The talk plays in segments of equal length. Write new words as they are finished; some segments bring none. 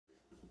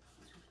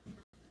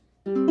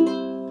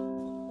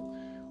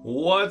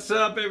What's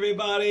up,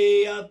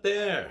 everybody out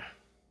there?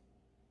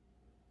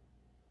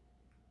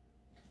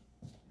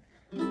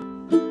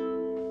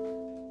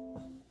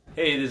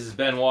 Hey, this is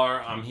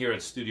Benoit. I'm here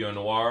at Studio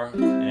Noir,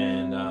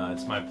 and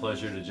it's my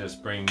pleasure to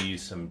just bring you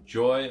some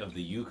joy of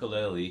the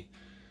ukulele.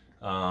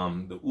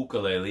 The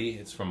ukulele,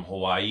 it's from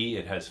Hawaii.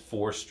 It has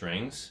 4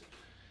 strings.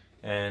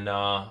 And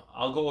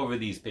I'll go over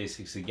these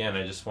basics again.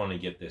 I just want to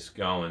get this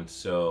going.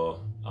 So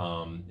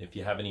if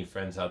you have any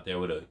friends out there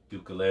with a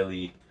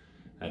ukulele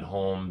at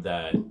home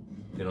that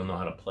they don't know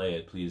how to play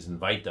it, please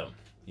invite them.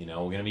 You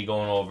know, we're going to be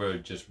going over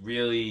just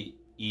really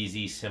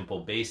easy,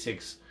 simple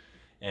basics.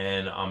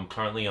 And I'm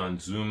currently on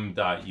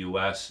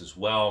zoom.us as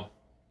well.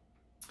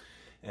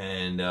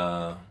 And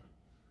the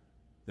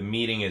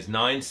meeting is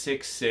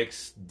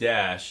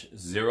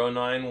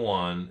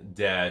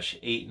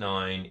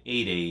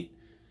 966-091-8988.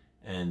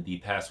 And the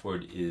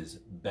password is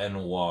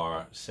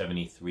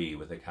Benoir73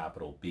 with a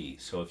capital B.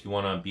 So if you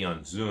want to be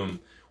on Zoom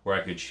where I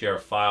could share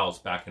files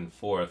back and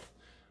forth,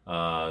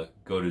 go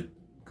to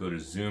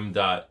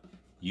zoom.us.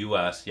 You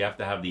have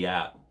to have the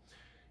app.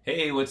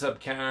 Hey, what's up,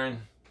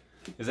 Karen?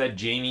 Is that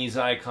Jamie's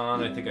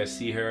icon? I think I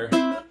see her.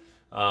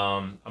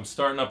 I'm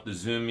starting up the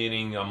Zoom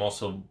meeting. I'm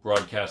also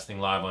broadcasting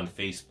live on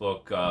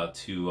Facebook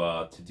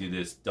to do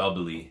this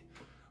doubly,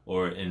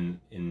 or in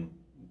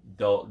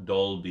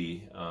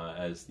Dolby,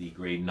 as the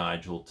great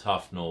Nigel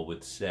Tufnell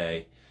would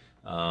say.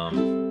 I'll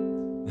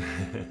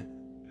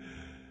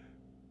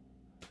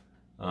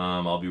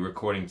be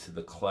recording to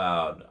the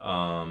cloud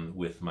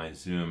with my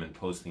Zoom and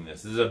posting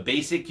this. This is a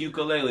basic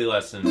ukulele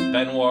lesson,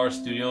 Benoit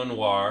Studio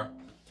Noir.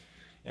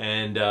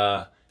 And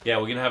yeah,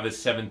 we're going to have a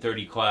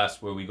 7:30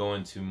 class where we go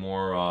into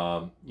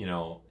more,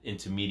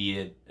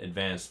 intermediate,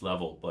 advanced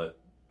level. But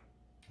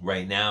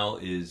right now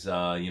is,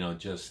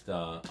 just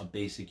a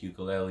basic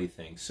ukulele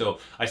thing. So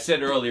I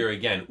said earlier,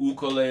 again,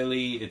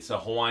 ukulele, it's a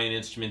Hawaiian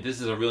instrument. This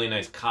is a really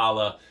nice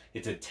kala.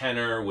 It's a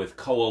tenor with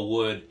koa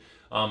wood.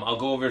 I'll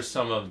go over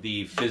some of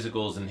the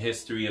physicals and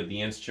history of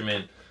the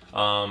instrument.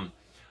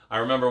 I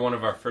remember one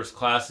of our first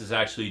classes,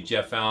 actually,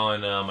 Jeff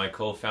Allen, my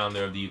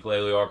co-founder of the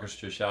Ukulele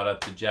Orchestra, shout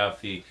out to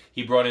Jeff, he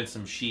brought in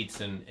some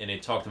sheets and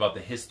it talked about the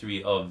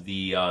history of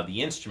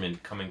the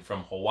instrument coming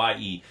from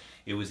Hawaii.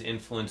 It was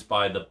influenced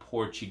by the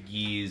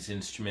Portuguese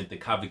instrument, the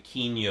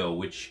cavaquinho,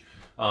 which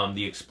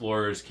the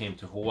explorers came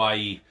to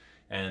Hawaii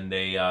and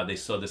they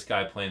saw this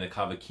guy playing the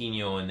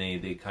cavaquinho and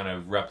they kind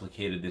of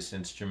replicated this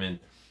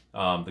instrument.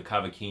 The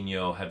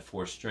cavaquinho had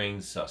 4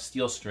 strings,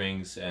 steel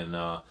strings, and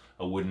a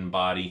wooden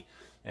body.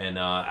 And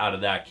out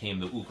of that came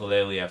the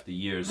ukulele after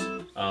years.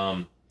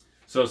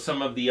 So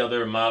some of the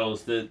other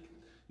models, the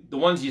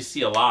ones you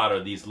see a lot are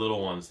these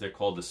little ones. They're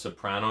called the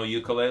soprano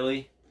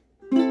ukulele.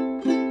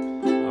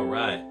 All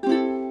right.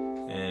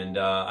 And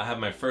I have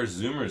my first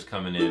Zoomers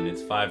coming in.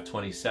 It's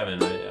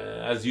 5:27.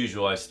 As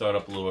usual, I start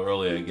up a little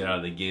early. I get out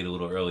of the gate a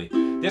little early.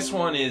 This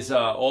one is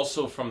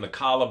also from the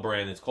Kala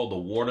brand. It's called the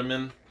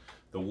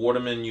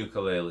Waterman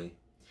ukulele.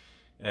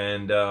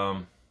 And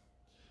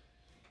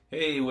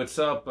hey, what's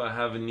up? I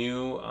have a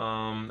new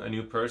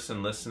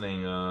person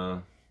listening.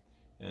 How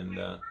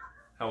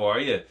are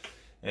you?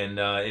 And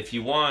if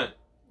you want,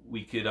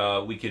 we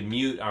could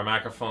mute our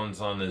microphones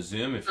on the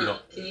Zoom if you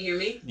don't. Can you hear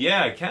me?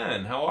 Yeah, I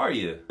can. How are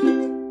you?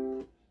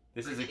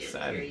 This is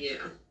exciting. I can't hear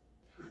you.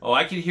 Oh,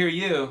 I can hear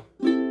you.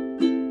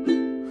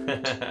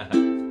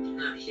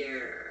 Not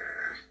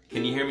here.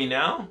 Can you hear me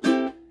now?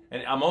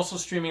 And I'm also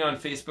streaming on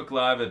Facebook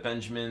Live at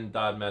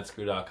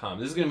benjamin.metzger.com.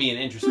 This is going to be an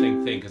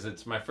interesting thing because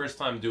it's my first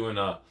time doing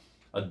a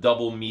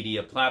double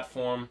media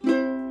platform.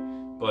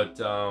 But,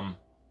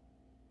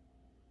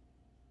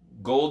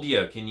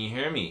 Goldia, can you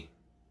hear me?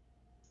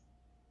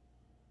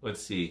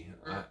 Let's see.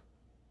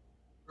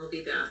 I'll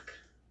be back.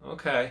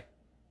 Okay.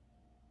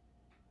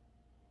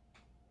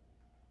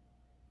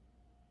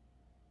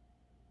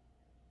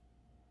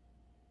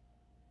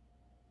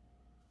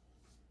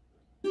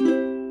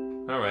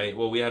 All right.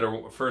 Well, we had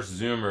our first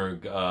Zoomer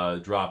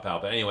drop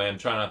out, but anyway, I'm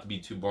trying not to be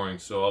too boring,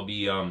 so I'll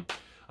be. I'm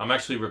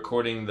actually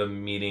recording the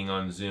meeting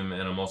on Zoom,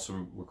 and I'm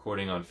also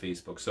recording on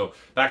Facebook. So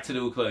back to the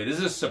ukulele. This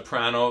is a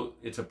soprano.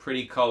 It's a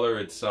pretty color.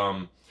 It's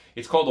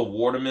called a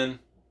Waterman.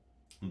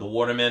 The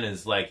Waterman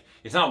is like,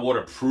 it's not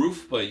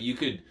waterproof, but you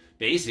could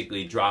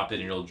basically drop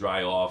it and it'll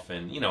dry off,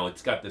 and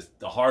it's got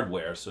the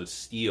hardware, so it's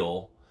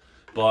steel,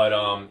 but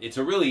it's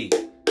a really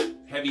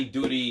heavy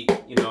duty,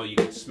 you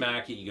could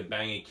smack it, you could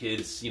bang it,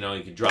 kids, you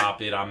could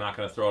drop it. I'm not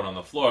going to throw it on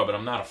the floor, but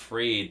I'm not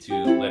afraid to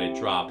let it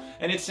drop.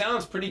 And it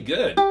sounds pretty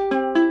good.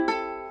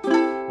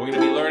 We're going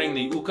to be learning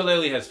the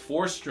ukulele has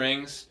 4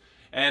 strings.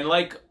 And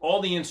like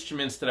all the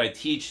instruments that I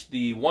teach,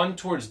 the one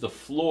towards the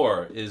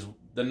floor is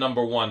the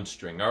number 1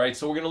 string. All right,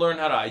 so we're going to learn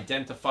how to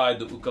identify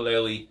the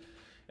ukulele.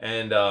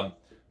 And the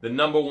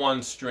number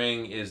 1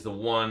 string is the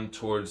one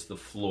towards the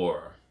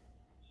floor.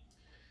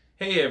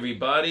 Hey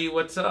everybody,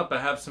 what's up? I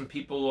have some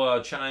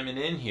people chiming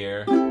in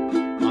here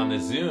on the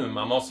Zoom.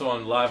 I'm also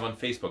live on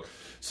Facebook.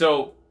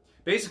 So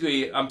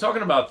basically, I'm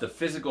talking about the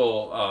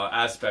physical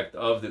aspect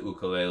of the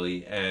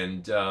ukulele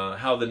and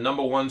how the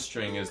number one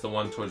string is the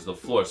one towards the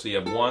floor. So you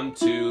have 1,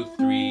 2,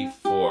 3,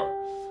 4.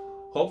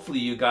 Hopefully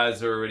you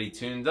guys are already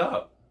tuned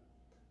up.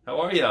 How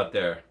are you out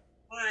there?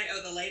 Why?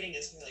 Oh, the lighting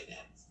is really bad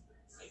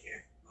right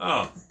here.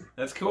 Oh,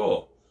 that's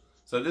cool.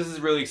 So this is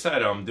really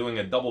exciting. I'm doing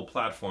a double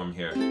platform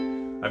here.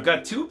 I've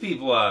got 2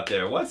 people out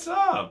there. What's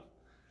up?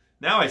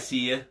 Now I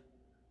see you.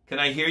 Can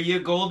I hear you,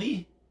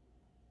 Goldie?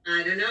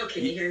 I don't know.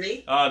 Can you hear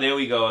me? Oh, there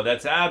we go.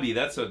 That's Abby.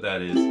 That's what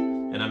that is.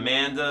 And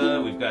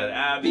Amanda. We've got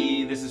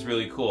Abby. This is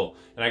really cool.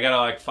 And I got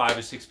like 5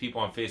 or 6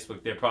 people on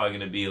Facebook. They're probably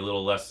going to be a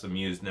little less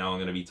amused now. I'm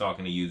going to be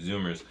talking to you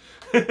Zoomers.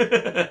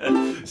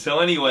 So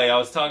anyway, I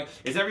was talking.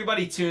 Is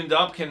everybody tuned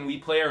up? Can we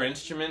play our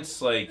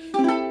instruments? Like,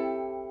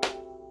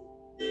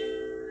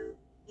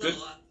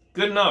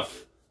 good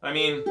enough. I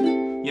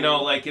mean, you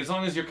know, like as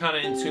long as you're kind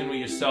of in tune with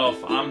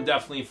yourself, I'm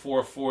definitely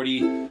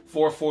 440.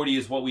 440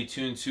 is what we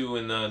tune to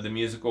in the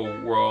musical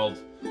world.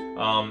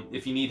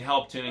 If you need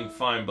help tuning,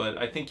 fine, but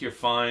I think you're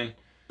fine.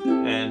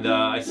 And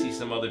I see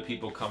some other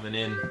people coming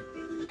in.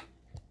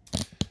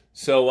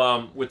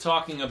 So we're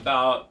talking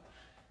about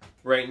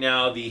right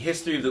now the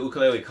history of the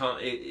ukulele.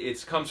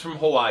 It comes from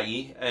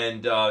Hawaii,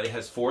 and it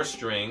has 4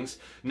 strings.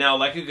 Now,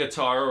 like a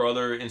guitar or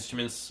other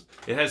instruments,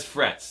 it has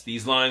frets.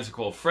 These lines are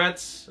called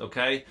frets,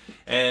 okay?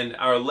 And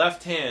our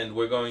left hand,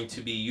 we're going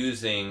to be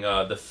using,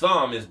 the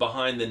thumb is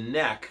behind the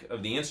neck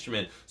of the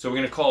instrument. So we're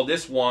going to call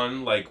this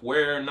 1, like,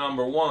 where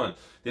number 1.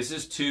 This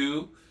is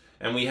 2,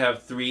 and we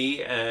have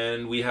 3,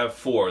 and we have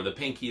 4. The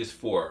pinky is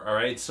 4, all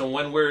right? So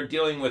when we're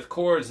dealing with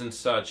chords and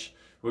such,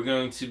 we're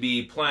going to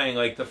be playing,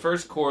 like the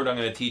first chord I'm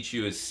going to teach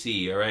you is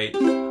C, all right?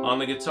 On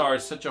the guitar,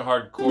 it's such a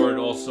hard chord.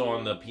 Also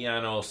on the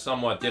piano,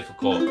 somewhat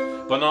difficult.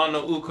 But on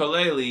the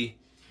ukulele,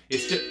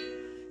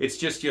 it's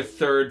just your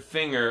 3rd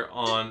finger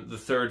on the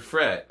 3rd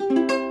fret,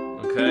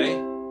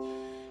 okay?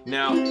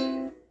 Now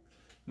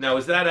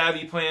is that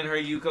Abby playing her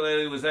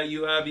ukulele? Was that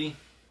you, Abby?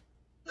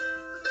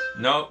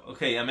 No?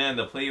 Okay,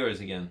 Amanda, play yours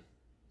again.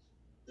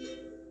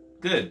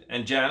 Good.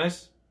 And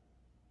Janice?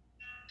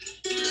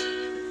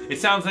 It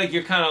sounds like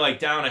you're kind of like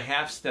down a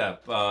half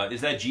step.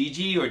 Is that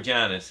Gigi or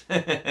Janice?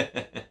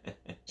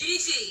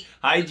 Gigi.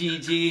 Hi,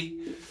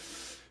 Gigi.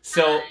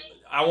 So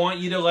I want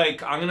you to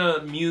I'm going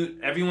to mute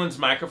everyone's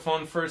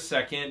microphone for a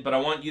second, but I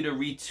want you to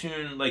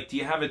retune. Like, do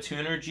you have a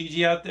tuner,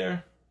 Gigi, out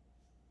there?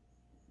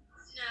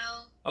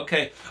 No.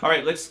 Okay. All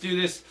right, let's do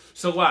this.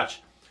 So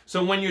watch.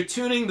 So when you're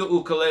tuning the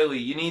ukulele,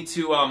 you need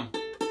to,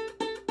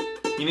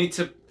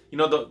 you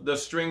know, the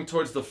string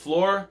towards the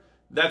floor.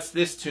 That's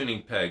this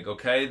tuning peg,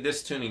 okay?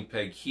 This tuning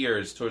peg here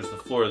is towards the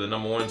floor, the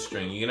number 1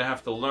 string. You're gonna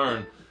have to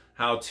learn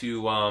how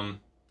to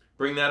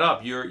bring that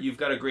up. You've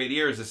got a great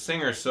ear as a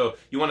singer, so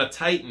you want to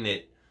tighten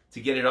it to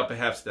get it up a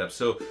half step.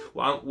 So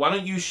why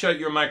don't you shut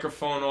your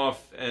microphone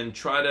off and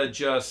try to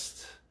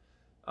just,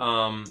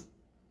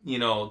 you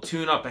know,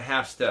 tune up a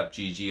half step,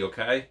 Gigi,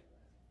 okay?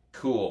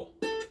 Cool.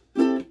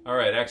 All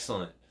right,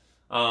 excellent.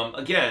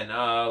 Again,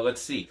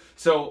 let's see.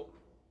 So,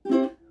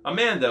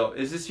 Amanda,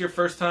 is this your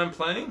first time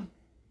playing?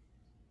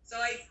 So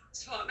I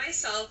taught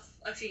myself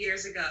a few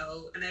years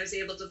ago, and I was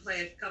able to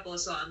play a couple of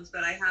songs,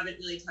 but I haven't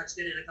really touched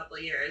it in a couple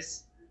of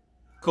years.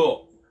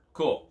 Cool,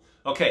 cool.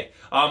 Okay,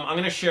 I'm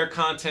going to share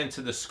content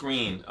to the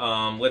screen.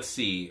 Let's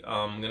see.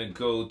 I'm going to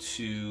go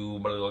to...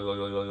 I'm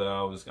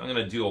going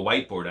to do a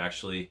whiteboard,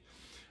 actually.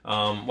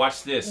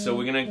 Watch this. So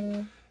we're going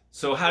to...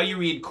 So how you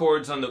read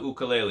chords on the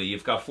ukulele?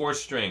 You've got 4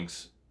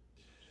 strings.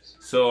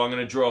 So I'm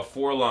going to draw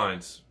 4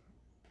 lines.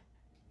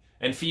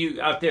 And for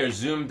you out there,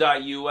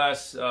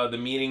 zoom.us, the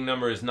meeting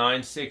number is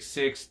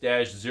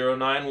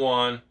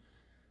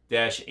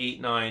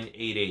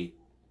 966-091-8988.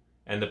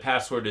 And the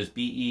password is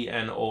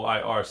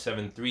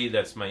BENOIR73.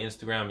 That's my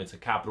Instagram. It's a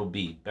capital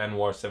B,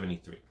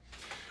 Benoir73.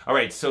 All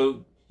right,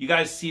 so you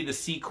guys see the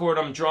C chord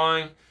I'm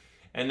drawing,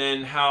 and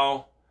then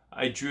how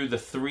I drew the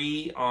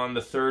 3 on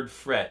the 3rd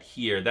fret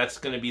here. That's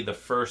going to be the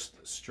 1st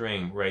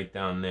string right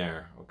down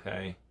there,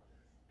 okay?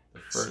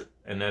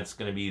 And that's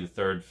going to be the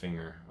 3rd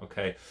finger,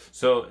 okay?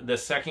 So the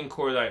 2nd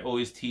chord I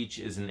always teach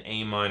is an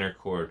A minor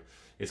chord.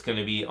 It's going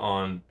to be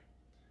on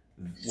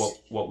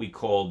what we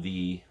call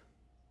the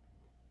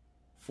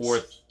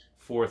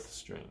 4th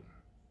string.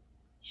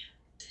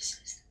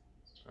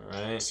 All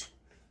right?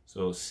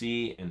 So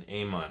C and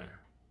A minor.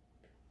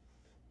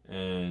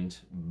 And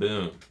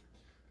boom.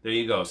 There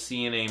you go,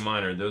 C and A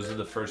minor. Those are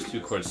the first 2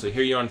 chords. So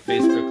here you're on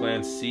Facebook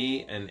land,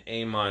 C and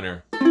A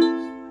minor.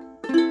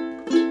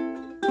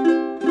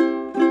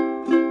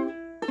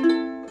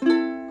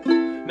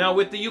 Now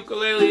with the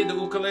ukulele,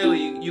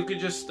 you could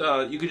just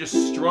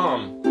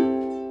strum.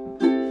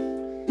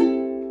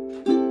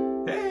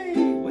 Hey,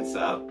 what's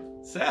up?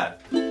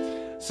 Seth.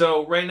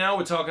 So right now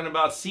we're talking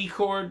about C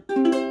chord.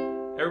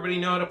 Everybody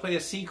know how to play a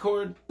C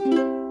chord?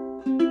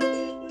 And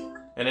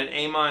an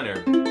A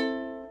minor. I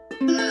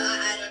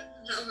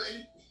don't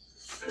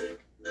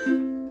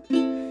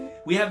know.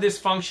 We have this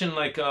function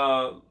like,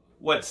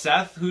 what,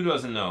 Seth? Who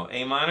doesn't know?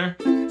 A minor?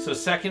 So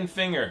 2nd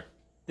finger.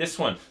 This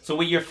one. So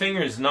with your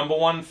fingers, number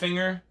 1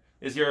 finger,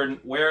 is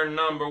where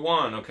number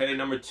 1, okay?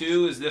 Number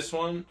 2 is this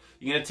one.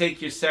 You're gonna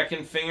take your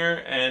second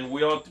finger, and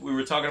we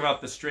were talking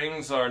about the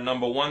strings are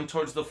number 1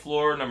 towards the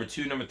floor, number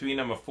 2, number 3,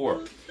 number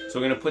 4. So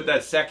we're gonna put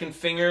that second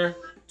finger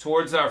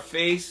towards our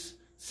face,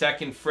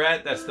 second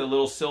fret, that's the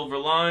little silver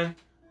line.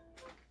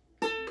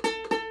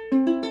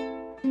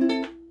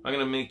 I'm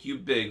gonna make you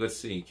big. Let's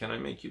see. Can I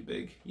make you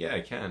big? Yeah,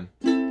 I can.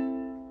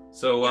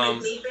 So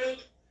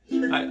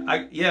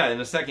yeah, in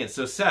a second.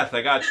 So Seth,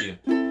 I got you.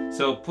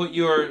 So put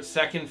your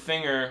second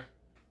finger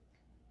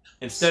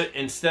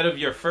instead of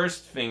your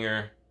first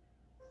finger.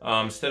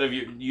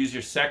 Use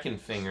your second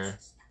finger.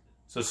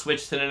 So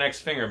switch to the next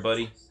finger,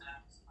 buddy.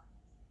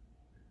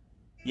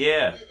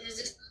 Yeah.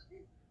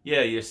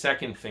 Yeah, your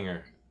second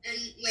finger. And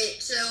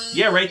wait, so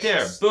yeah, right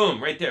there.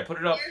 Boom, right there. Put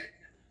it up.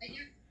 Right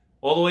here?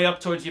 All the way up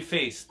towards your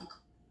face.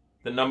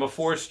 The number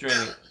 4 string.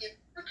 Oh, okay.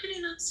 How can I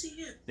not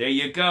see it? There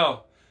you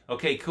go.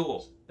 Okay,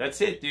 cool. That's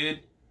it,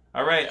 dude.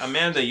 All right,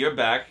 Amanda, you're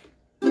back.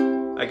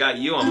 I got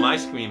you on my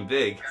screen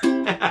big.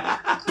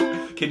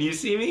 Can you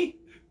see me?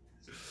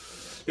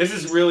 This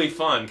is really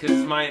fun because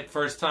it's my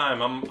first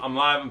time. I'm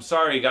live. I'm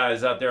sorry,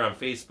 guys, out there on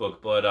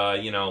Facebook,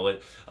 but you know,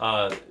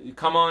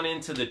 come on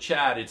into the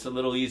chat. It's a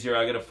little easier.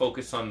 I got to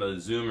focus on the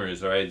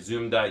Zoomers. All right,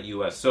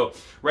 Zoom.us. So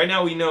right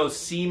now we know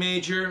C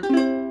major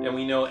and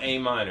we know A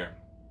minor.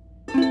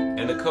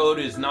 And the code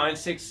is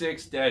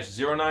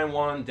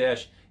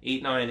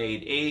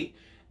 966-091-8988,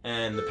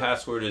 and the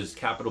password is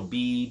capital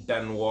B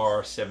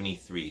Benoit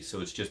 73. So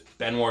it's just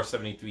Benoit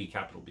 73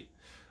 capital B.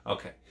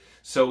 Okay,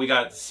 so we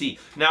got C.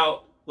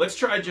 Now let's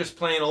try just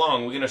playing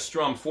along. We're gonna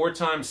strum 4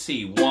 times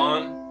C.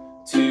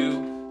 1,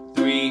 2,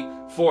 3,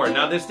 4.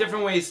 Now there's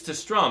different ways to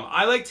strum.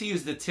 I like to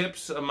use the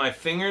tips of my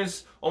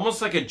fingers,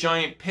 almost like a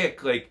giant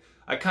pick. Like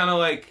I kind of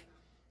like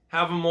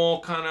have them all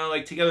kind of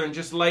like together and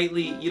just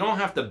lightly. You don't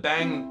have to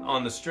bang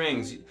on the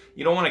strings.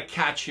 You don't want to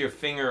catch your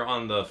finger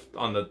on the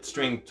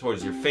string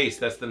towards your face.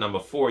 That's the number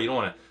 4. You don't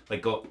want to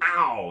like go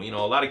ow. You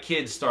know, a lot of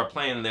kids start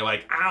playing and they're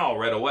like ow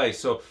right away.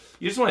 So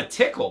you just want to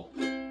tickle.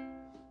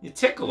 You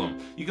tickle them.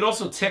 You could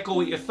also tickle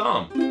with your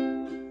thumb.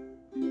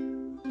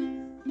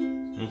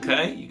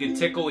 Okay, you can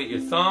tickle with your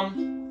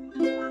thumb.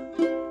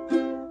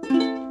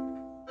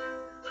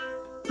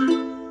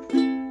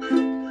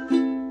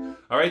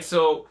 All right,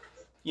 so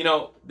you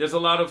know, there's a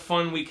lot of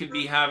fun we could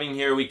be having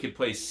here. We could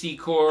play C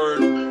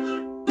chord, A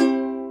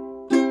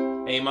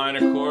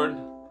minor chord,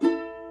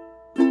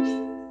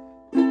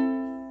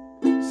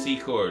 C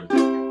chord, A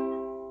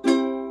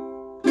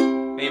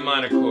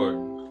minor chord,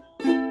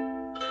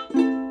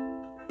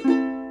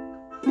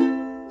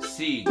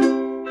 C,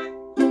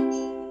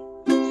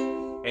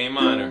 A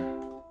minor,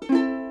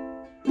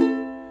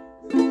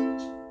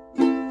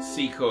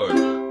 C chord.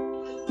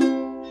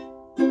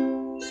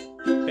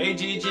 Hey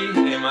Gigi,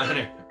 A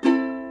minor.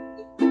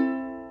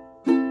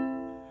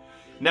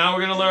 Now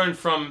we're going to learn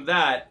from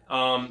that,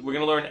 we're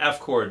going to learn F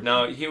chord.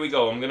 Now here we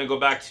go. I'm going to go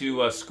back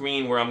to a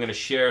screen where I'm going to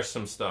share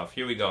some stuff.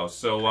 Here we go.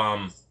 So,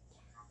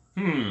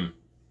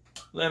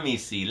 let me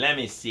see.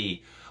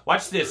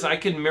 Watch this. I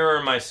can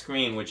mirror my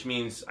screen, which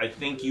means I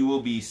think you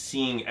will be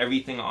seeing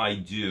everything I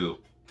do.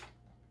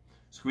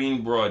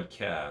 Screen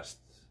broadcast.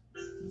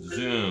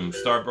 Zoom.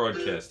 Start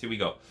broadcast. Here we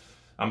go.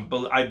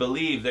 I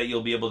believe that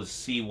you'll be able to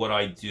see what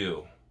I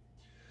do.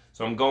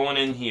 So I'm going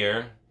in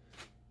here.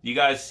 You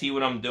guys see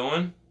what I'm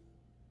doing?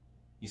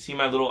 You see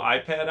my little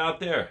iPad out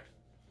there?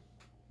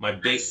 My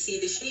big. I see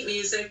the sheet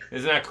music.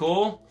 Isn't that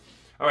cool?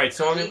 All right,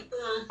 so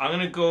I'm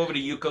gonna go over to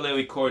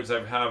ukulele chords.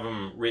 I have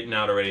them written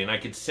out already, and I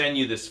could send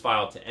you this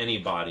file to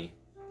anybody.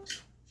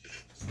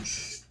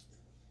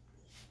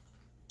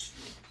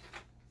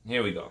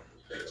 Here we go.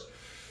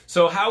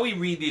 So how we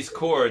read these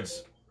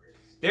chords?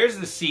 There's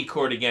the C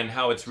chord again.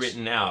 How it's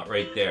written out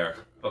right there.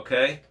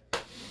 Okay.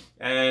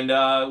 And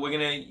we're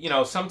gonna, you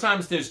know,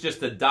 sometimes there's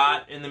just a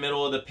dot in the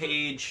middle of the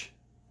page.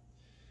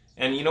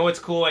 And you know what's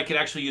cool? I could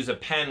actually use a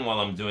pen while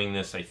I'm doing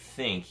this, I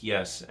think.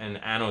 Yes,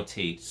 and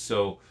annotate.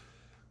 So,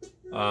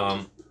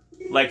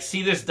 like,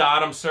 see this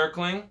dot I'm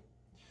circling?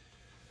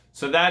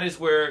 So that is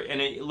where,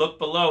 and look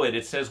below it,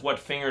 it says what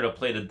finger to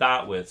play the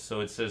dot with. So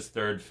it says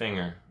 3rd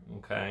finger,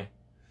 okay?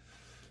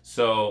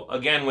 So,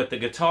 again, with the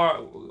guitar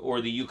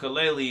or the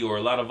ukulele or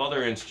a lot of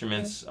other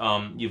instruments,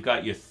 you've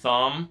got your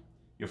thumb,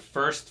 your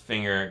 1st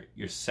finger,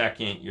 your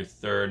 2nd, your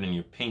 3rd, and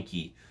your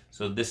pinky.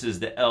 So this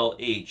is the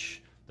LH.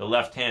 The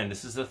left hand,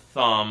 this is the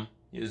thumb,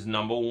 is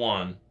number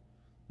 1,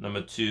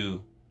 number 2,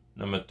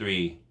 number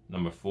 3,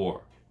 number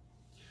 4.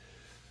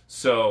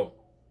 So,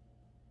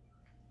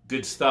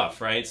 good stuff,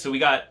 right? So we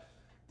got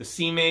the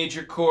C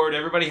major chord.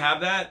 Everybody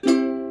have that?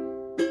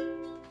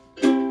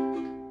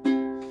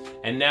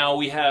 And now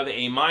we have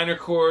a minor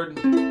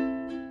chord,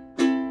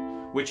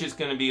 which is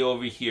going to be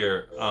over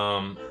here.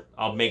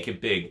 I'll make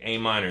it big. A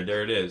minor,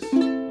 there it is.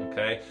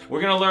 Okay? We're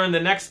going to learn the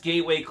next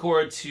gateway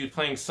chord to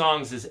playing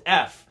songs is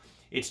F.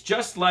 It's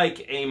just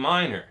like A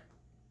minor,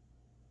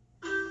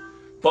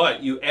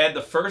 but you add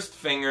the 1st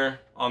finger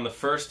on the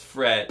 1st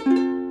fret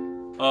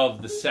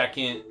of the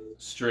 2nd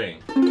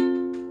string.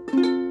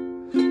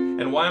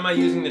 And And why am I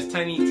using this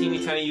tiny,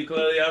 teeny, tiny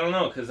ukulele? I don't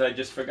know, because I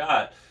just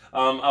forgot.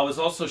 I was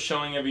also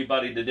showing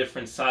everybody the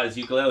different size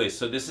ukuleles.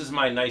 So this is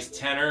my nice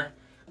tenor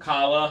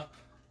Kala.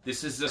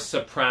 This is the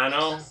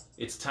soprano.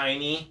 It's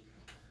tiny.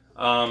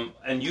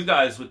 And you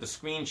guys with the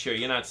screen share,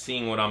 you're not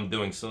seeing what I'm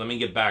doing. So let me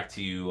get back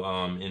to you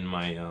in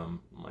my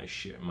my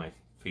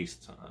face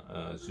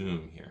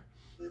Zoom here.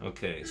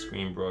 Okay,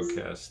 screen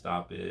broadcast.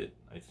 Stop it.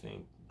 I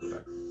think. Go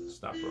back.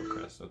 Stop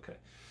broadcast. Okay.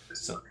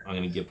 So I'm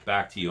gonna get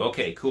back to you.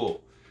 Okay,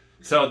 cool.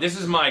 So this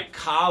is my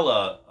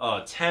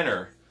Kala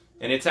tenor,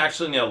 and it's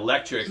actually an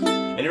electric,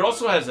 and it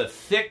also has a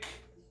thick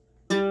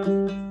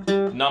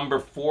number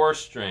 4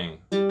 string.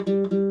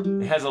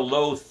 It has a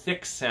low,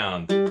 thick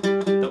sound.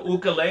 The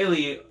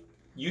ukulele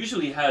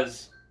usually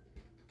has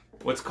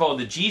what's called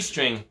the G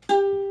string.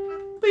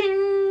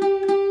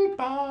 Bing,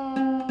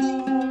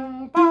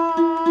 bong,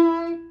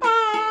 bong,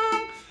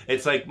 bong.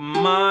 It's like,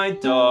 my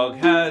dog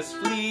has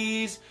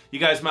fleas. You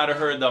guys might have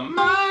heard the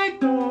my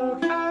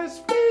dog has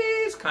fleas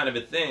kind of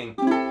a thing.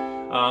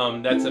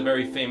 That's a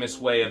very famous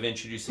way of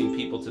introducing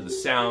people to the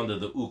sound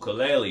of the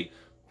ukulele.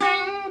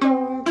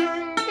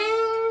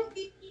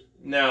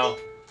 Now,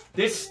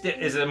 this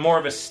is more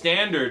of a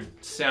standard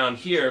sound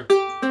here.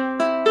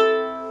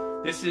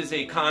 This is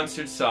a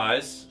concert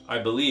size, I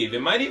believe.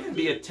 It might even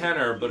be a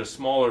tenor, but a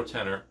smaller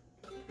tenor.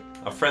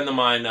 A friend of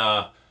mine,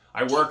 I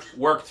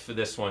worked for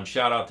this one.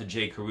 Shout out to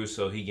Jay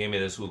Caruso. He gave me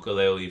this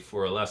ukulele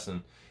for a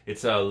lesson.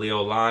 It's a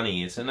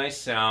Leolani. It's a nice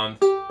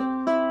sound.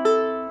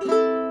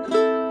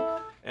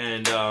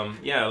 And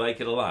yeah, I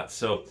like it a lot.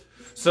 So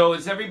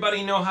does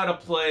everybody know how to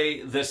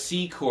play the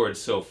C chord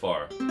so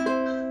far?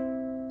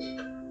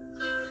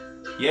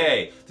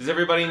 Yay. Does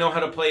everybody know how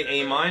to play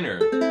A minor?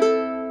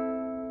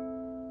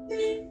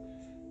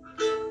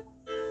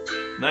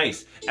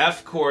 Nice.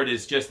 F chord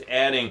is just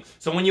adding.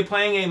 So when you're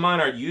playing A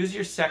minor, use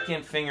your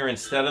second finger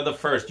instead of the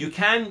first. You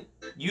can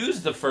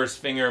use the first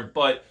finger,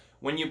 but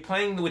when you're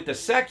playing with the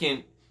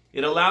second,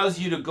 it allows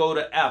you to go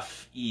to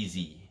F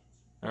easy.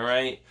 All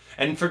right?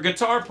 And for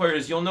guitar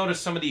players, you'll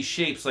notice some of these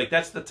shapes, like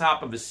that's the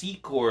top of a C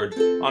chord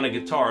on a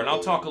guitar. And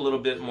I'll talk a little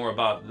bit more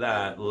about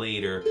that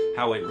later,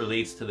 how it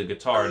relates to the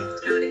guitar.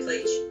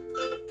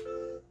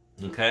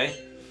 Okay?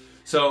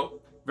 So,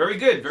 very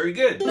good, very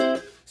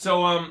good.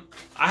 So,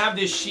 I have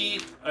this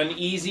sheet, an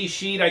easy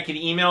sheet I can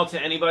email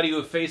to anybody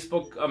who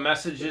Facebook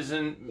messages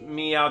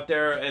me out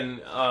there.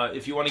 And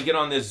if you want to get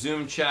on this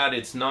Zoom chat,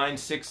 it's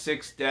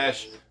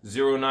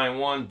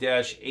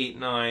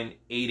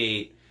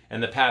 966-091-8988.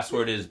 And the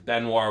password is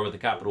Benoit with a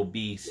capital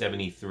B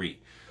 73.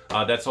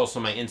 That's also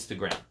my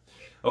Instagram.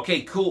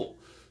 Okay, cool.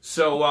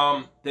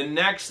 So the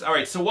next, all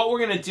right, so what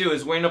we're going to do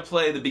is we're going to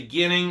play the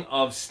beginning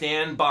of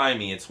Stand By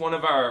Me. It's one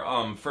of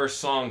our first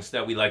songs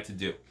that we like to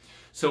do.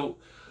 So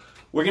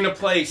we're going to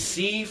play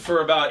C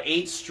for about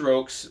 8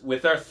 strokes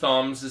with our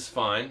thumbs is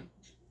fine.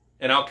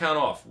 And I'll count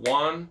off.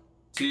 1,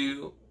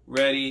 2,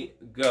 ready,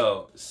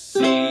 go.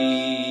 C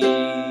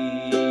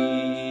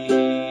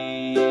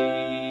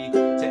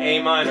to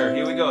A minor.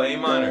 Here we go, A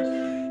minor.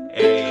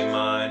 A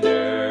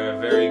minor.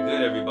 Very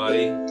good,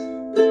 everybody.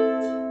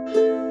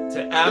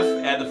 To F,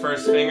 add the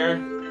first finger.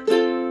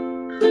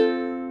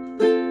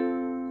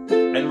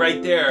 And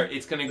right there,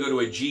 it's going to go to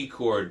a G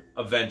chord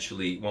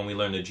eventually when we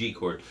learn the G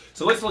chord.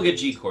 So let's look at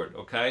G chord,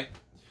 okay?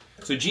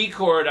 So G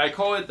chord, I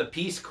call it the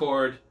peace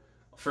chord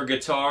for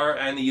guitar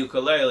and the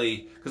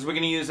ukulele because we're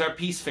going to use our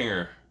peace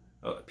fingers,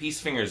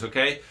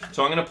 okay?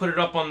 So I'm going to put it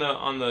up on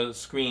the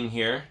screen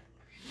here.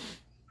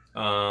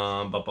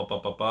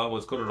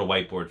 Let's go to the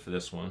whiteboard for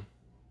this one.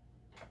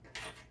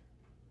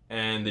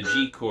 And the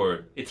G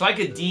chord. It's like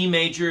a D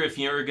major. If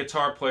you're a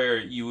guitar player,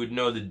 you would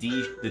know the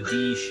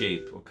D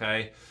shape,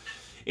 okay?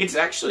 It's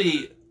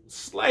actually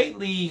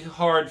slightly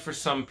hard for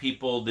some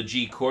people, the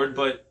G chord,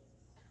 but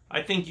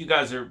I think you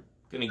guys are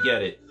going to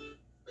get it.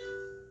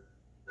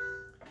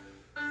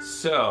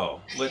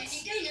 So,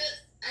 let's...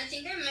 I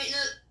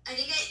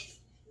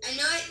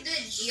know the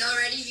G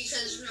already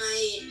because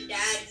my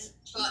dad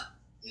taught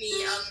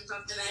me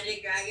from the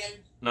Magic Dragon.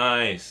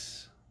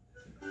 Nice.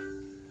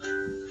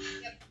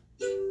 Yep.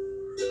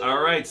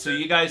 All right, so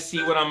you guys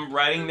see what I'm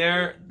writing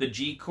there? The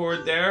G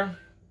chord there?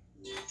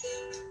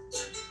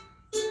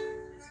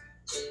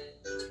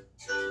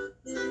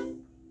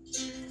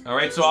 All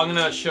right, so I'm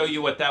going to show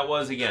you what that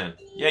was again.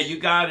 Yeah, you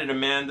got it,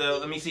 Amanda.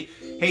 Let me see.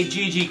 Hey,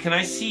 Gigi, can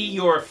I see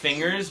your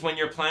fingers when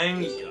you're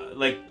playing,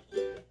 like,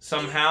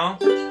 somehow?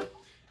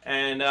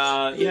 And,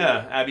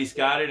 yeah, Abby's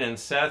got it, and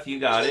Seth, you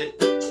got it.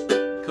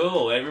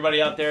 Cool.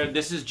 Everybody out there,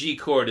 this is G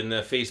chord in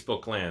the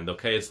Facebook land,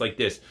 okay? It's like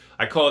this.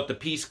 I call it the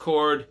peace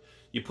chord.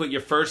 You put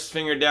your first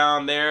finger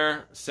down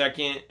there,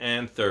 second,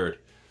 and third.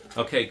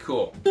 Okay,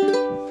 cool.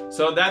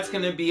 So that's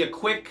going to be a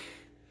quick...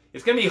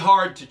 It's going to be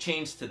hard to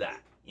change to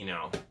that, you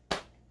know.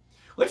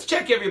 Let's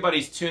check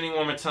everybody's tuning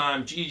one more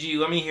time. Gigi,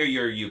 let me hear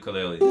your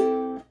ukulele.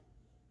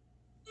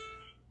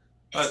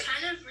 It's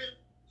kind of really...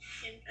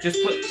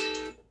 Just put...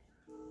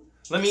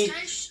 Let me...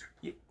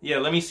 Yeah,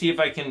 let me see if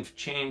I can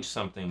change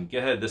something. Go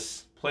ahead.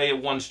 Play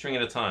it one string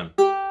at a time.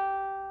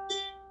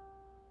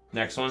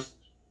 Next one.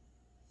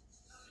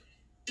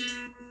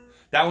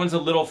 That one's a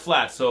little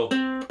flat, so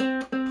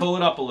pull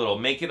it up a little.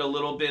 Make it a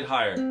little bit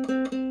higher.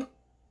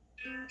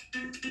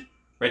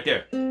 Right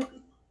there.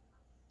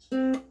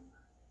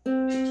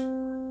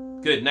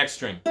 Good, next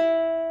string.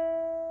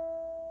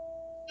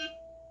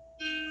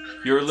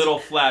 You're a little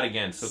flat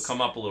again, so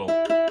come up a little.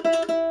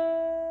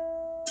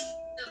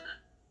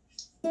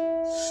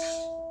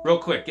 Real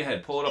quick, go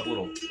ahead, pull it up a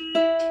little.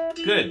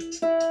 Good.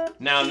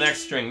 Now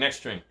next string, next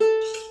string.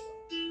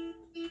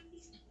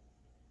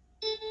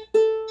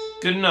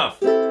 Good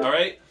enough, all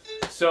right?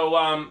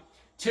 So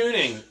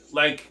tuning,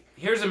 like,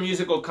 here's a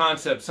musical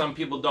concept some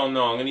people don't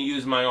know. I'm gonna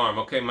use my arm,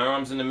 okay? My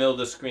arm's in the middle of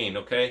the screen,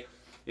 okay?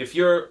 If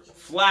you're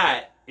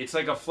flat, it's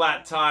like a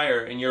flat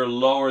tire and you're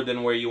lower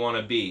than where you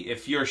wanna be.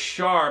 If you're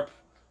sharp,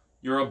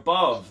 you're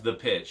above the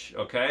pitch,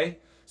 okay?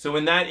 So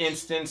in that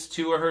instance,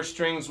 2 of her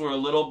strings were a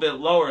little bit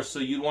lower, so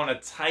you'd want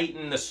to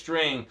tighten the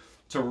string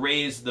to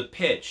raise the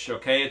pitch,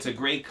 okay? It's a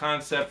great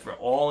concept for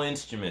all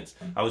instruments.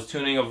 I was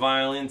tuning a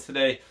violin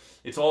today.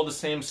 It's all the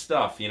same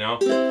stuff, you know?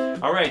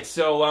 All right,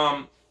 so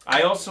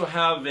I also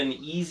have an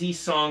easy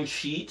song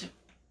sheet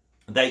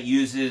that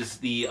uses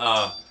the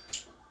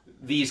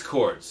these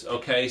chords,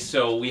 okay?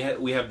 So we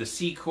have the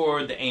C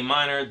chord, the A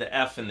minor, the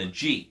F, and the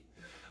G.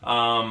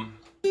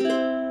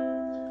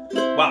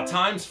 Wow,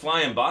 time's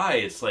flying by.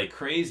 It's like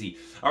crazy.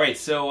 All right,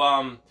 so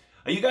are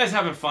you guys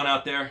having fun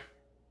out there?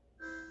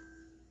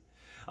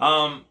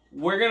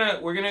 We're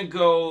gonna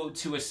go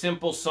to a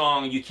simple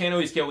song. You Can't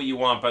Always Get What You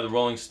Want by the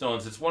Rolling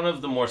Stones. It's one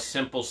of the more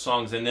simple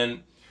songs, and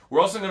then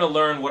we're also gonna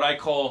learn what I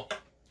call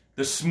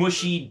the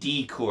smushy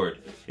D chord.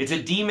 It's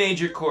a D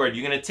major chord.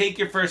 You're gonna take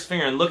your first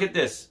finger and look at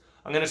this.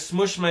 I'm gonna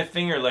smush my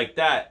finger like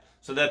that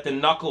so that the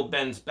knuckle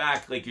bends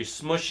back, like you're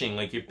smushing,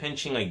 like you're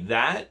pinching like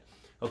that.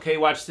 Okay,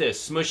 watch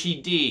this.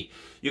 Smushy D.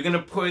 You're going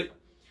to put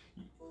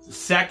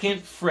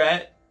 2nd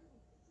fret.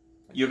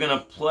 You're going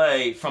to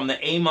play from the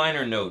A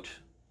minor note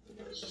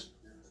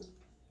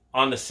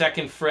on the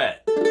 2nd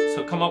fret.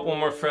 So come up one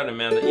more fret,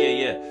 Amanda.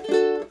 Yeah.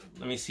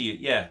 Let me see you.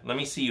 Yeah, let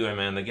me see you,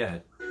 Amanda. Go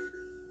ahead.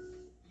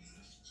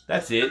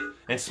 That's it.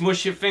 And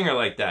smush your finger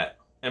like that.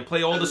 And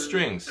play all the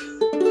strings.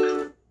 Good.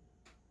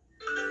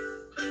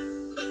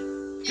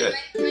 My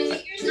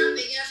finger's not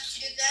big enough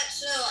to do that,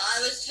 so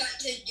I was trying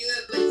to do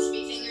it with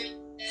 3 fingers.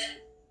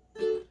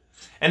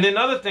 And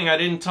another thing I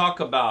didn't talk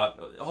about,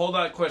 hold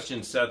that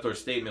question, Seth, or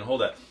statement,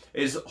 hold that,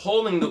 is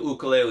holding the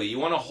ukulele. You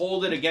want to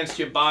hold it against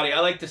your body. I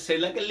like to say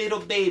like a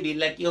little baby,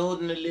 like you're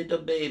holding a little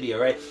baby,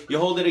 all right? You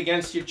hold it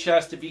against your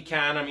chest if you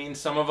can. I mean,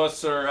 some of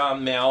us are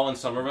male and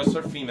some of us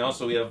are female,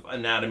 so we have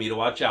anatomy to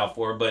watch out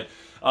for. But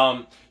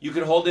you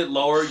could hold it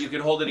lower. You could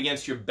hold it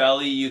against your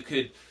belly. You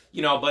could,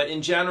 you know, but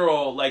in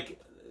general, like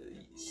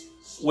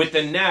with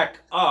the neck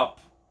up,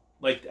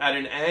 like at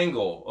an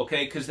angle,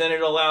 okay? Because then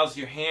it allows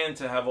your hand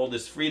to have all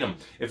this freedom.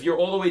 If you're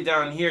all the way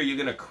down here, you're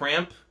gonna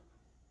cramp.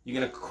 You're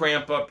gonna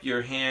cramp up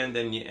your hand,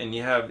 and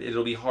you have,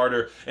 it'll be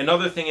harder.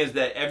 Another thing is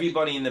that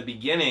everybody in the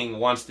beginning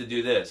wants to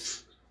do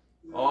this.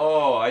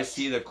 Oh, I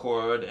see the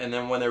chord, and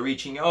then when they're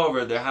reaching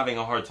over, they're having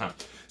a hard time.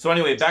 So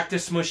anyway, back to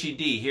smushy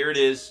D. Here it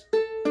is,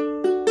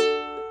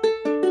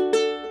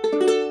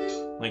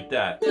 like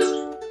that.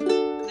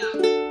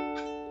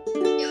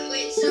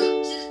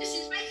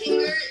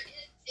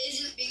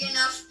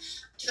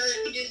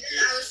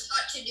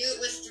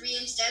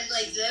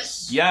 Like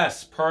this?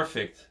 Yes,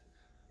 perfect.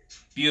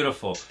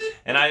 Beautiful.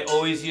 And I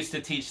always used to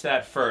teach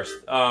that first.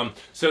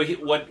 So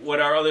what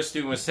our other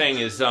student was saying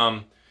is,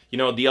 you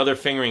know, the other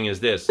fingering is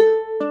this.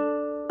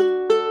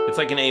 It's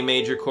like an A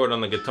major chord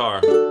on the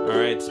guitar. All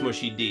right,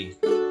 smushy D.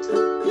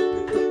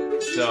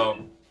 So,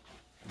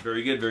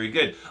 very good, very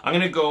good. I'm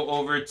going to go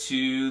over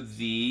to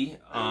the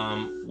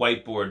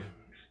whiteboard.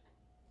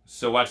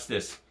 So watch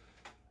this.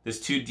 There's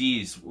 2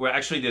 Ds. Well,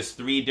 actually, there's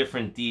 3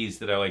 different Ds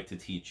that I like to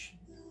teach.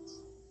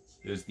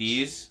 There's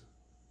these.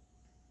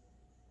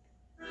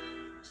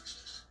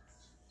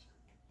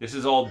 This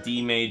is all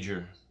D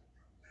major.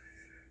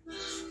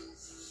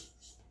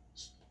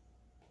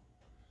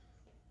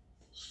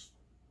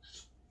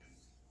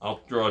 I'll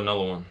draw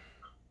another one.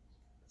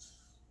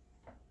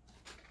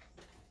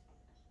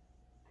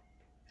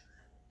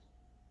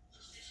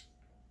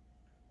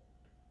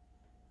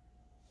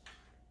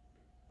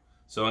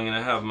 So I'm going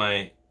to have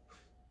my...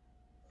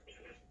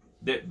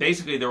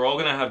 Basically, they're all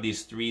going to have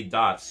these 3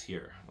 dots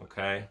here,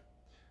 okay?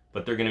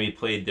 But they're going to be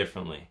played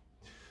differently.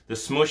 The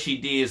smushy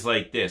D is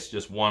like this,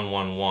 just 1,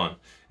 1, 1.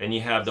 And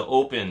you have the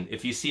open.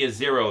 If you see a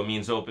 0, it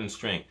means open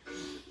string.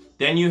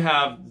 Then you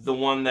have the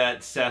one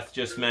that Seth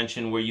just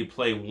mentioned where you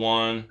play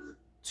 1,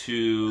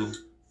 2,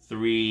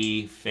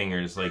 3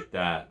 fingers like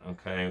that,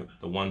 okay?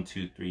 The 1,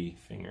 2, 3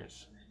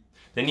 fingers.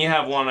 Then you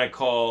have one I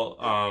call,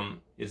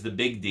 is the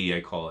big D,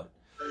 I call it.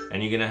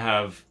 And you're going to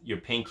have your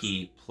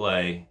pinky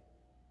play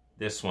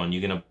this one.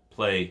 You're going to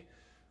play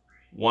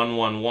 1,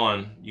 1,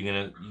 1.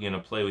 You're gonna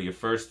play with your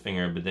first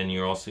finger, but then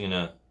you're also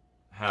gonna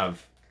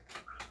have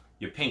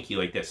your pinky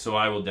like this. So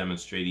I will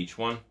demonstrate each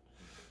one.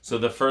 So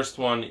the first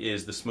one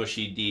is the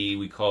smushy D.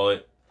 We call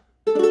it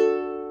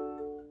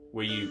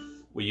where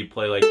you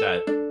play like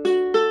that.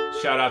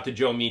 Shout out to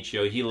Joe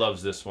Michio. He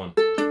loves this one.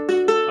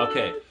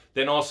 Okay,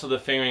 then also the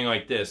fingering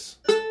like this.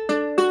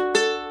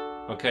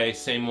 Okay,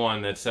 same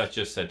one that Seth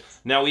just said.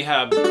 Now we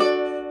have,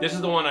 this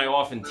is the one I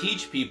often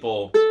teach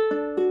people.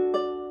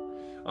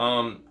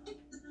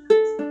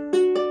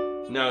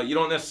 Now, you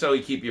don't necessarily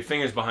keep your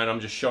fingers behind.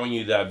 I'm just showing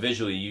you that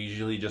visually. You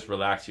usually just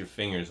relax your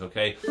fingers,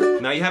 okay?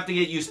 Now, you have to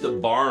get used to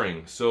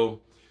barring. So,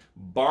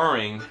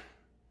 barring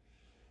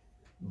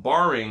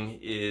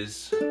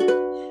is...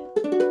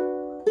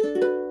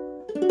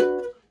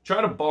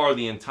 Try to bar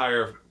the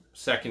entire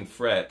second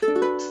fret.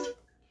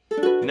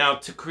 Now,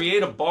 to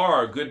create a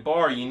bar, a good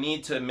bar, you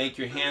need to make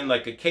your hand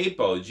like a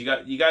capo.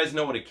 You guys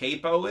know what a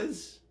capo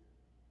is?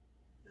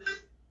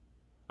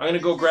 I'm going to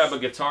go grab a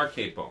guitar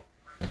capo.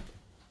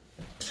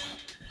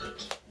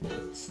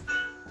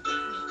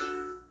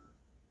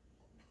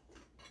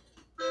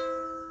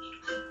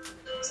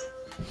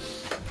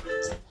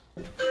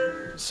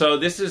 So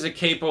this is a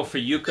capo for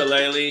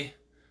ukulele,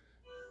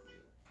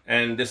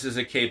 and this is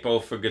a capo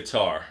for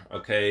guitar,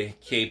 okay?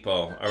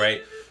 Capo, all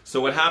right? So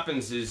what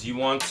happens is you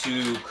want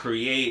to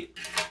create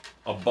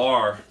a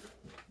bar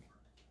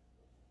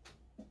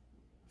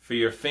for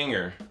your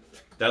finger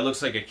that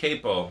looks like a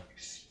capo.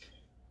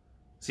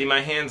 See,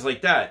 my hand's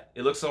like that.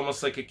 It looks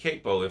almost like a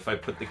capo. If I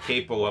put the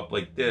capo up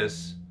like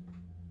this,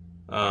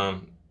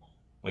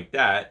 like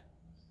that,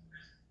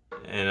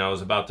 and I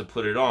was about to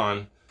put it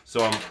on,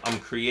 so I'm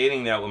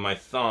creating that with my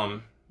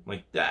thumb,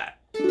 like that.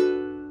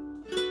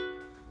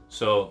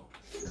 So,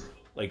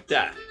 like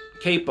that.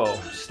 Capo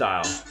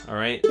style, all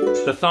right?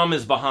 The thumb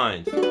is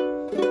behind.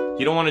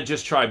 You don't want to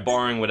just try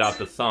barring without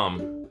the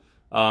thumb.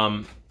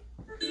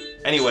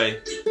 Anyway,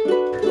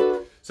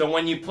 so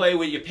when you play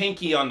with your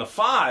pinky on the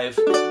 5,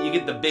 you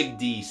get the big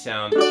D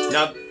sound.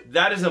 Now,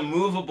 that is a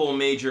movable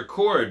major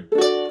chord.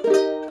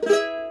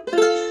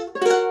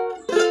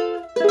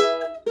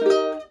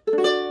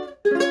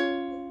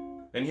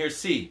 And here's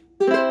C.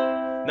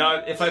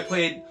 Now, if I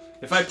played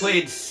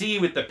C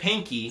with the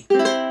pinky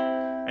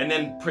and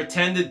then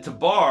pretended to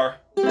bar,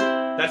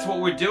 that's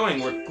what we're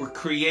doing. We're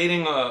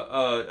creating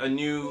a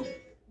new.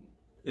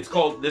 This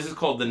is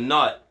called the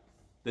nut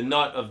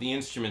of the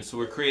instrument. So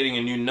we're creating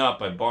a new nut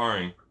by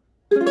barring.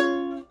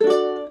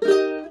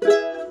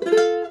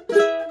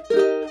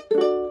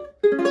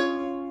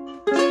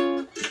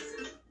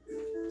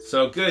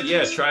 So good,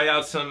 yeah. Try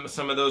out some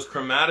of those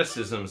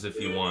chromaticisms if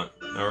you want.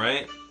 All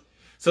right.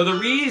 So the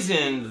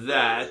reason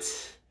that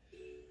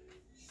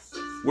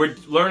we're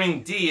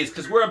learning D is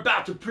because we're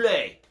about to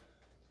play.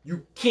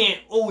 You can't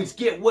always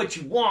get what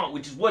you want,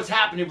 which is what's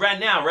happening right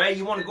now, right?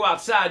 You want to go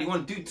outside, you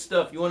want to do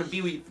stuff, you want to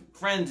be with your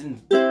friends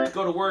and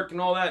go to work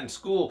and all that and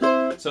school.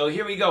 So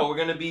here we go. We're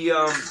going to be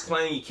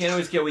playing You Can't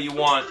Always Get What You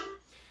Want.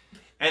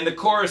 And the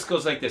chorus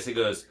goes like this. It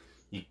goes,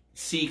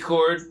 C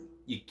chord,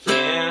 you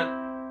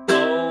can't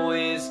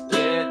always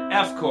get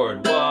F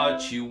chord,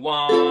 what you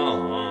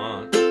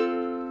want.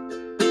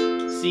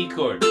 C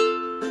chord,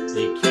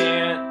 you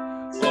can't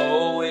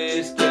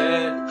always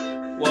get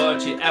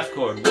what you F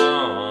chord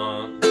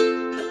want.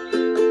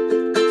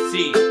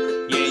 C,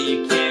 yeah,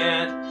 you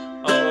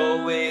can't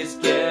always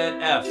get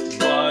F,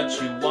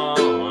 what you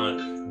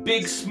want.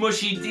 Big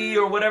smushy D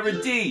or whatever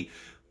D.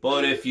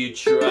 But if you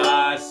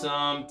try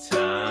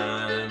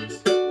sometimes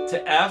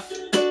to F,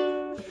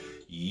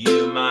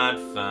 you might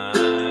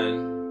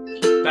find.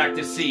 Back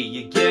to C,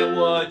 you get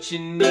what you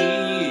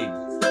need.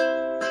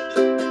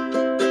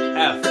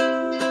 F.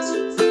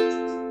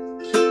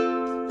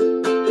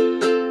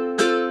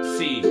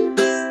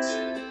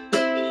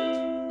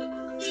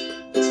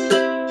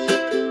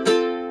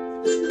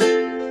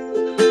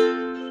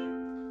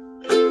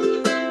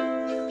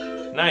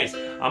 Nice.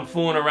 I'm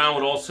fooling around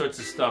with all sorts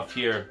of stuff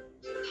here.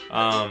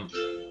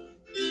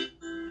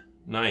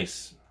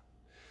 Nice.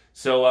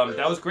 So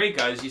that was great,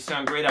 guys. You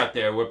sound great out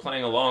there. We're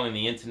playing along in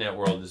the internet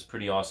world. It's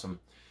pretty awesome.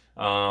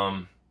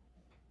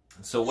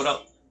 So what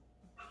else?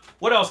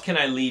 What else can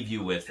I leave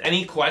you with?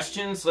 Any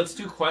questions? Let's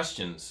do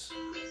questions.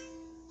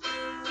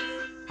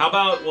 How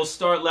about we'll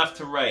start left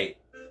to right.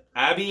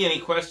 Abby, any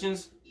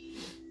questions?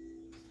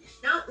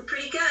 No,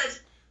 pretty good.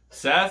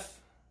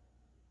 Seth?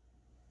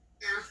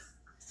 No.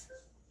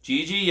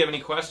 Gigi, you have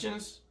any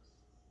questions?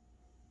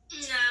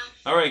 No.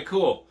 All right,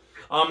 cool.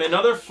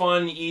 Another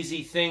fun,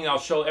 easy thing I'll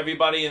show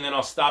everybody, and then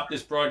I'll stop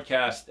this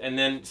broadcast. And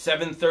then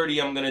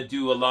 7:30, I'm going to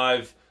do a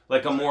live,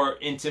 like a more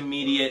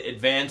intermediate,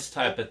 advanced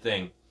type of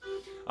thing.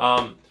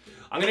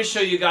 I'm going to show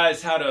you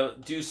guys how to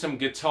do some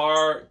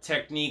guitar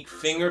technique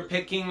finger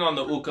picking on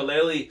the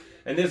ukulele.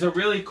 And there's a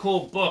really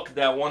cool book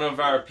that one of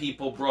our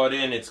people brought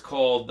in. It's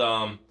called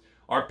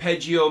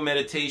Arpeggio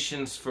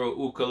Meditations for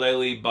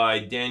Ukulele by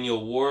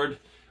Daniel Ward.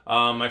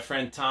 My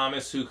friend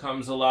Thomas, who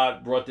comes a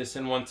lot, brought this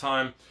in one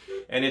time.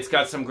 And it's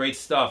got some great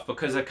stuff.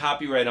 Because of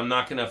copyright, I'm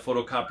not going to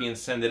photocopy and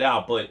send it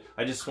out. But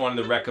I just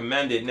wanted to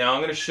recommend it. Now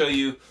I'm going to show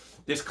you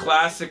this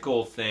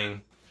classical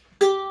thing.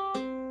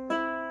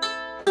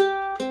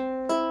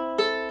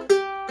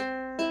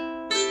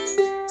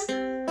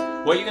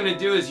 What you're going to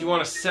do is you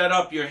want to set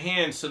up your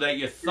hand so that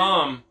your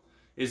thumb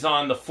is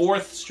on the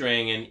 4th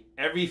string. And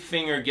every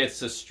finger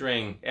gets a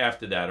string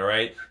after that, all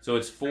right? So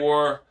it's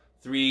 4,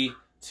 3,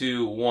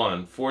 2,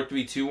 1. 4,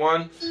 3, 2,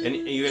 1. And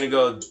you're going to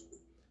go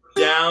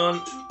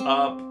down,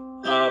 up,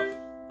 up,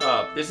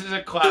 up. This is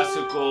a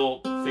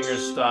classical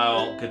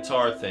fingerstyle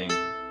guitar thing.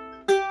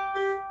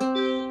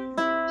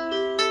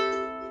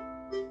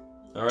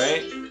 All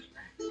right?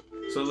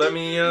 So let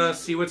me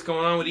see what's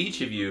going on with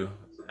each of you.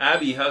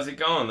 Abby, how's it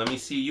going? Let me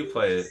see you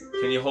play it.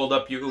 Can you hold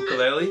up your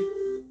ukulele?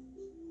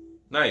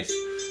 Nice.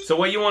 So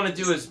what you want to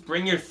do is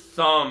bring your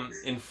thumb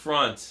in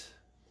front.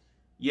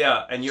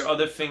 Yeah, and your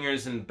other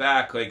fingers in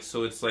back, like,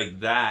 so it's like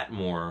that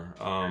more.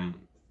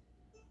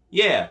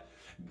 Yeah.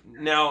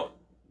 Now,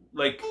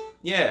 like,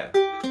 yeah.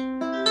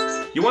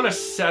 You want to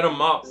set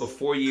them up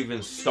before you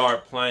even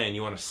start playing.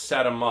 You want to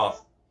set them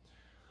up.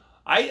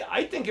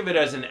 I think of it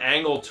as an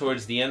angle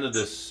towards the end of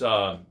this,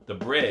 the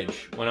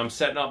bridge, when I'm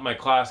setting up my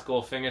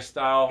classical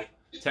fingerstyle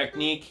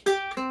technique.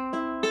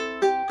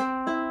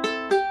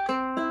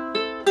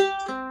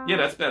 Yeah,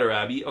 that's better,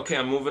 Abby. Okay,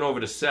 I'm moving over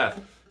to Seth.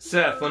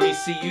 Seth, let me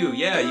see you.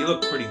 Yeah, you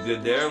look pretty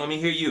good there. Let me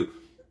hear you.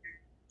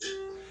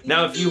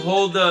 Now, if you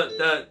hold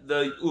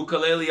the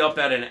ukulele up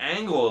at an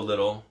angle a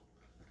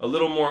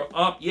little more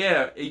up,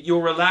 yeah,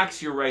 you'll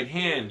relax your right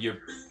hand.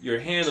 Your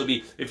hand will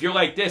be, if you're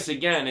like this,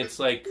 again, it's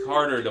like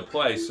harder to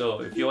play.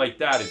 So if you're like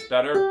that, it's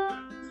better.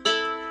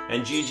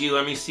 And Gigi,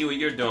 let me see what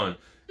you're doing.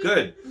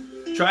 Good.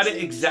 Try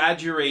to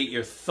exaggerate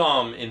your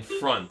thumb in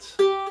front.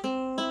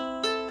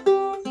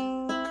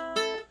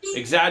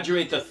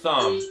 Exaggerate the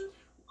thumb.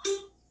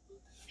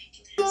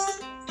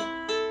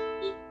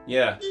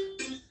 Yeah.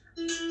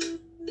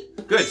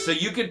 Good. So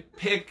you could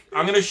pick,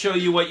 I'm going to show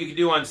you what you can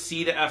do on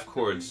C to F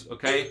chords,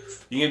 okay?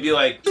 You can be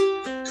like,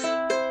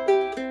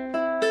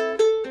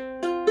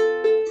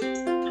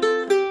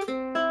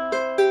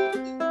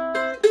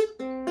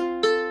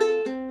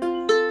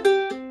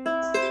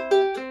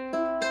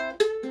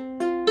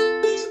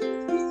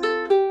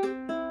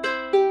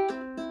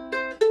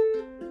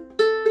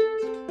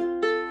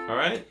 all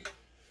right?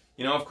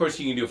 You know, of course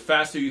you can do it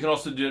faster. You can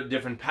also do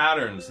different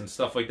patterns and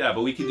stuff like that,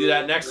 but we can do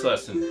that next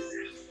lesson.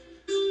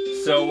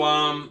 So,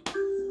 I'm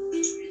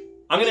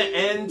going to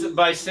end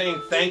by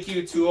saying thank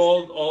you to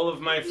all of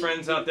my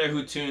friends out there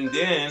who tuned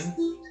in.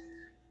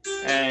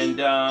 And,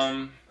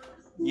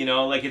 you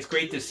know, like, it's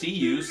great to see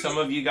you. Some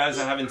of you guys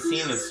I haven't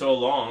seen in so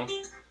long.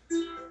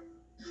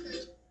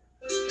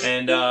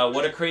 And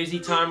what a crazy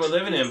time we're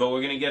living in, but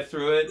we're going to get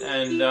through it.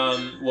 And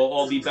we'll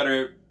all be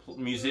better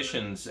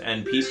musicians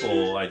and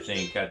people, I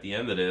think, at the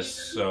end of this.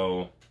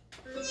 So,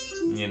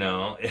 you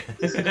know.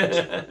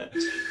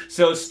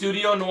 So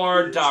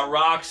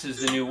studionoir.rocks is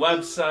the new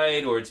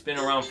website, or it's been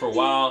around for a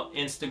while.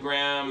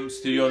 Instagram,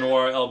 Studio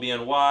Noir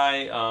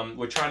LBNY.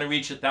 We're trying to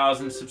reach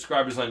 1,000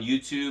 subscribers on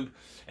YouTube,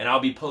 and I'll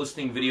be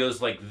posting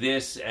videos like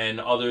this and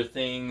other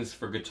things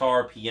for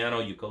guitar, piano,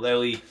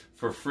 ukulele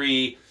for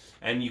free.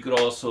 And you could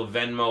also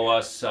Venmo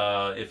us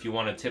if you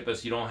want to tip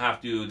us. You don't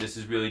have to. This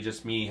is really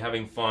just me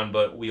having fun,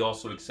 but we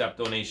also accept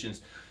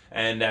donations.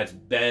 And that's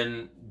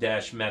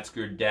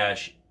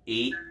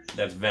Ben-Metzger-8.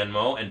 That's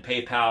Venmo. And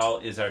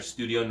PayPal is our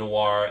Studio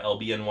Noir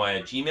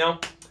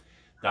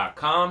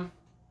LBNY@gmail.com.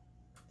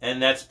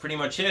 And that's pretty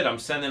much it. I'm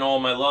sending all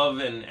my love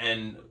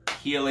and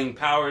healing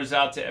powers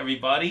out to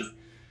everybody.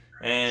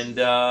 And,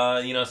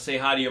 you know, say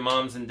hi to your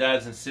moms and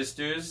dads and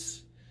sisters.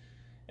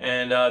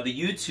 And the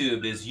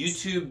YouTube is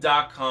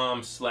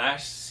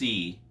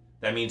youtube.com/C,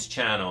 that means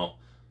channel,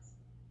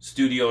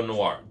 Studio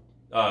Noir.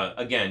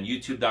 Again,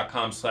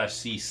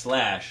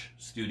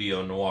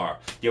 youtube.com/C/Studio Noir.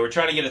 Yeah, we're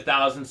trying to get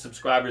 1,000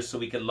 subscribers so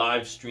we can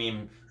live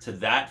stream to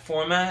that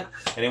format,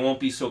 and it won't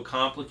be so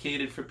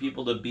complicated for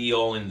people to be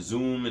all in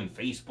Zoom and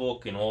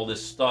Facebook and all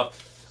this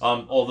stuff.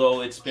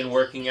 Although it's been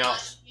working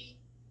out.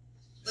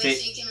 Wait,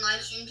 so you can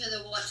live stream to the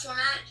what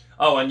format?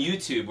 Oh, on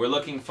YouTube. We're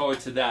looking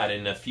forward to that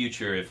in the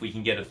future if we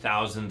can get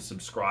 1,000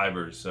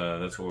 subscribers.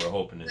 That's what we're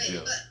hoping to do.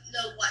 But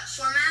the what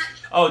format?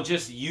 Oh,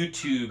 just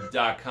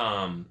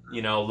youtube.com,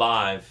 you know,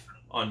 live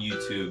on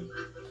YouTube.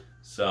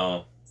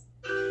 So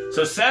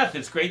Seth,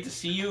 it's great to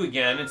see you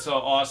again. It's so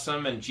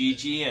awesome. And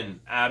Gigi and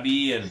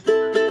Abby, and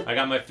I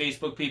got my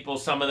Facebook people.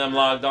 Some of them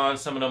logged on,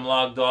 some of them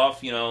logged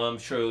off. You know, I'm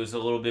sure it was a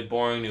little bit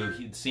boring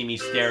to see me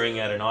staring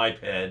at an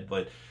iPad,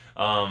 but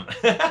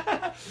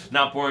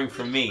not boring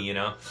for me, you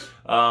know.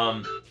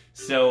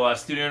 So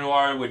Studio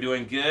Noir, we're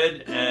doing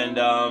good, and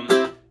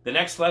the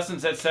next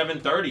lesson's at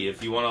 7:30.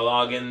 If you want to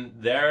log in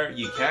there,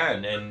 you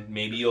can, and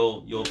maybe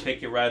you'll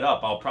pick it right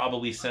up. I'll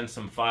probably send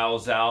some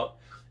files out,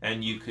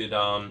 and you could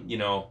you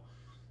know,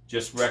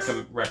 just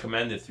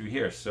recommend it through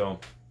here. So,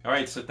 all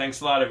right. So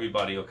thanks a lot,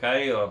 everybody.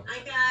 Okay. Hi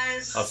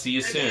guys. I'll see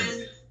you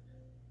soon.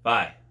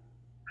 Bye.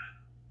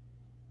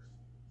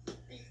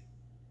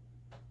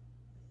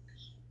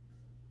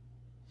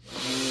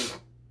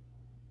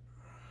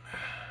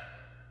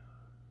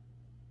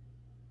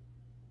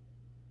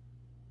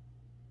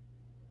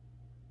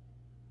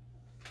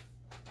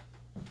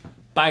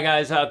 Bye,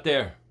 guys out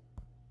there.